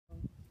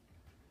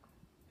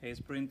Hey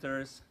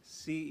Sprinters,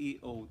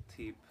 CEO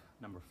tip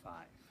number 5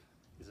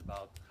 is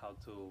about how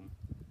to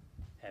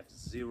have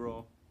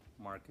zero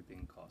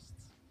marketing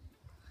costs.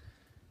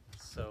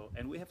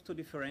 And we have to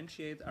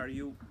differentiate, are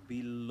you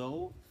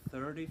below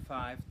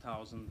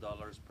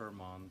 $35,000 per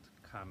month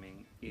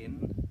coming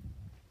in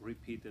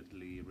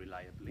repeatedly,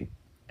 reliably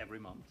every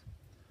month,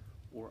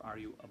 or are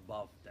you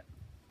above that?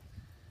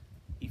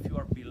 If you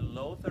are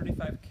below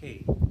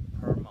 35K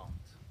per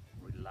month,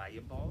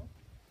 reliable,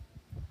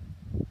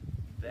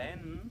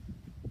 then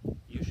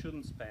you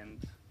shouldn't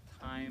spend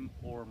time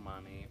or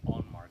money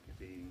on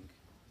marketing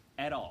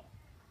at all.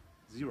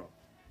 Zero.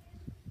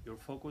 Your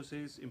focus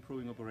is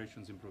improving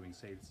operations, improving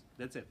sales.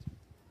 That's it.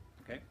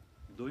 Okay?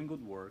 Doing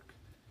good work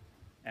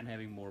and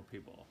having more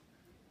people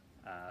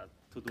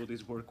to do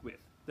this work with.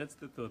 That's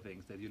the two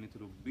things that you need to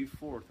do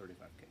before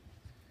 35K.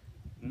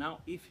 Now,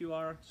 if you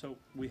are, so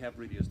we have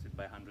reduced it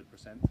by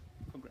 100%.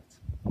 Congrats.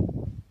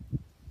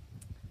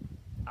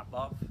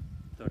 Above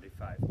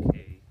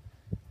 35K,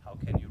 how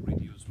can you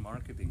reduce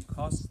marketing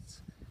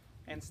costs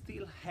and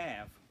still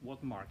have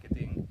what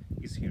marketing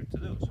is here to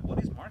do? So what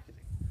is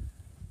marketing?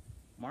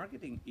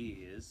 Marketing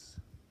is,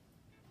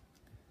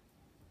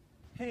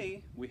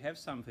 hey, we have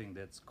something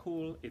that's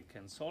cool, it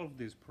can solve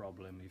this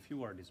problem. If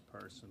you are this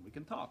person, we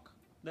can talk.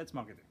 That's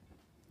marketing,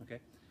 okay?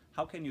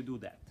 How can you do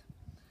that?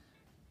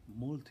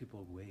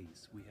 Multiple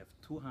ways. We have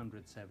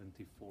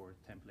 274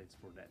 templates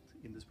for that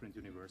in the Sprint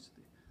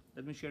University.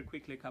 Let me share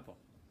quickly a couple.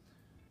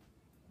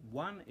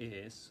 One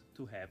is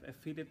to have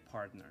affiliate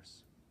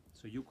partners.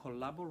 So you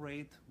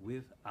collaborate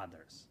with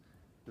others.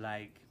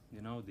 Like,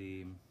 you know,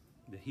 the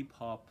hip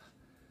hop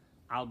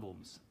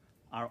albums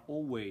are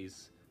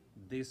always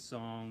this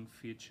song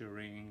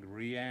featuring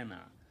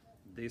Rihanna,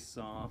 this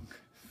song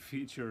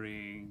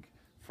featuring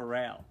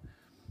Pharrell.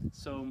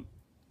 So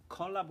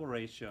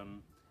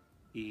collaboration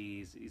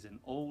is an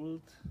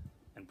old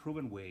and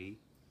proven way,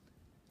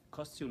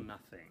 costs you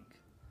nothing,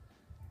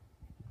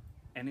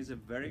 and is a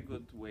very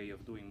good way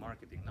of doing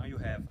marketing. Now you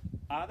have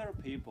other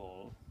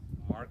people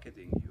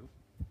marketing you.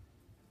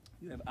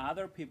 You have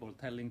other people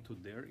telling to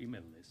their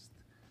email list,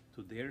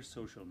 to their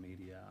social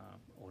media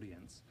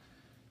audience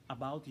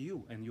about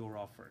you and your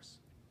offers.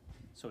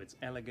 So it's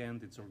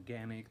elegant, it's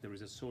organic, there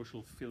is a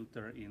social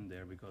filter in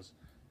there because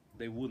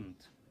they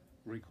wouldn't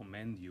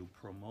recommend you,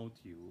 promote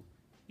you,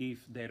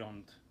 if they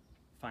don't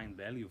find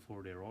value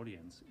for their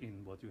audience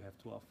in what you have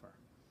to offer.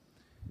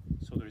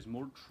 So there is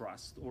more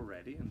trust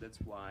already, and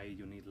that's why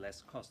you need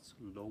less costs,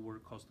 lower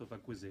cost of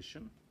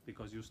acquisition,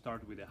 because you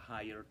start with a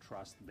higher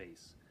trust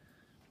base.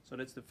 So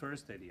that's the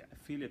first idea,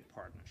 affiliate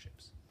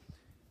partnerships.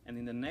 And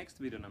in the next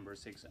video, number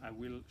 6, I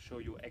will show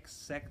you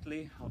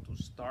exactly how to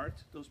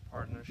start those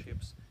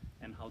partnerships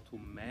and how to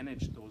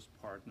manage those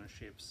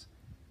partnerships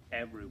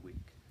every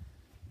week.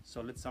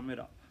 So let's sum it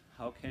up.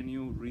 How can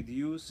you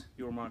reduce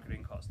your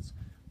marketing costs?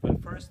 Well,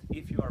 first,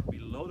 if you are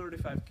below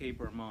 35K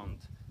per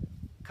month,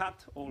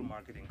 cut all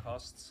marketing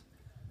costs.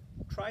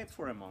 Try it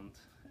for a month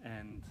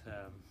and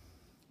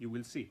you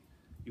will see.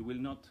 You will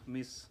not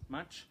miss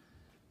much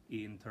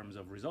in terms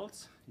of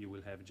results. You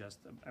will have just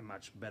a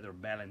much better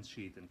balance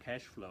sheet and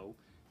cash flow.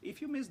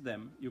 If you miss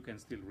them, you can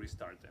still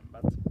restart them,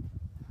 but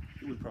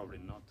you will probably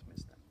not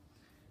miss them.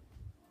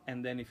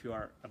 And then if you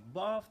are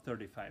above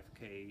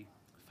 35K,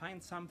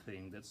 find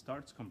something that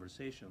starts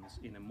conversations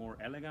in a more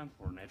elegant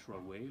or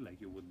natural way, like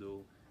you would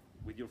do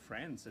with your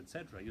friends,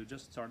 etc. You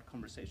just start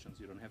conversations.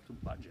 You don't have to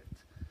budget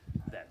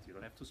that. You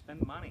don't have to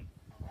spend money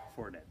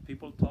for that.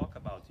 People talk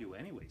about you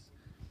anyways.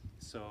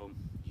 So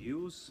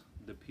use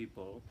the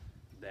people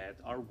that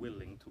are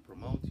willing to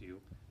promote you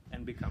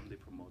and become the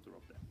promoter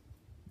of them.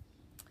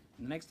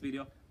 In the next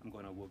video, I'm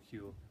going to walk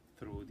you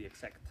through the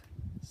exact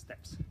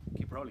steps.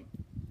 Keep rolling.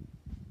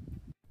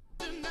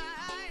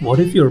 What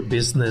if your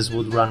business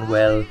would run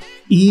well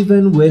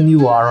even when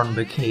you are on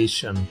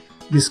vacation?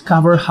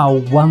 Discover how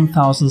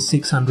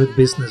 1,600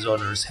 business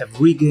owners have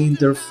regained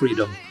their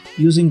freedom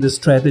using the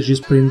Strategy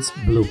Sprints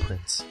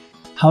blueprints.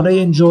 How they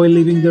enjoy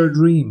living their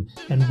dream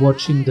and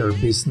watching their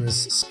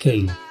business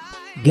scale.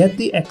 Get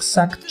the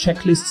exact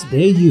checklists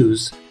they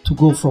use to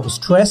go from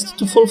stressed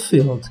to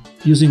fulfilled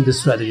using the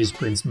Strategy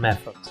Sprints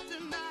method.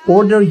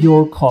 Order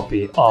your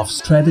copy of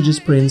Strategy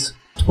Sprints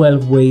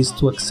 12 Ways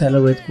to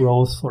Accelerate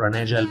Growth for an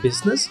Agile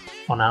Business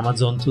on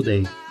Amazon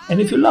today. And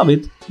if you love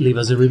it, leave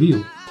us a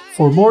review.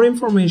 For more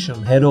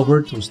information, head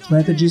over to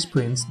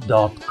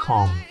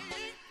strategysprints.com.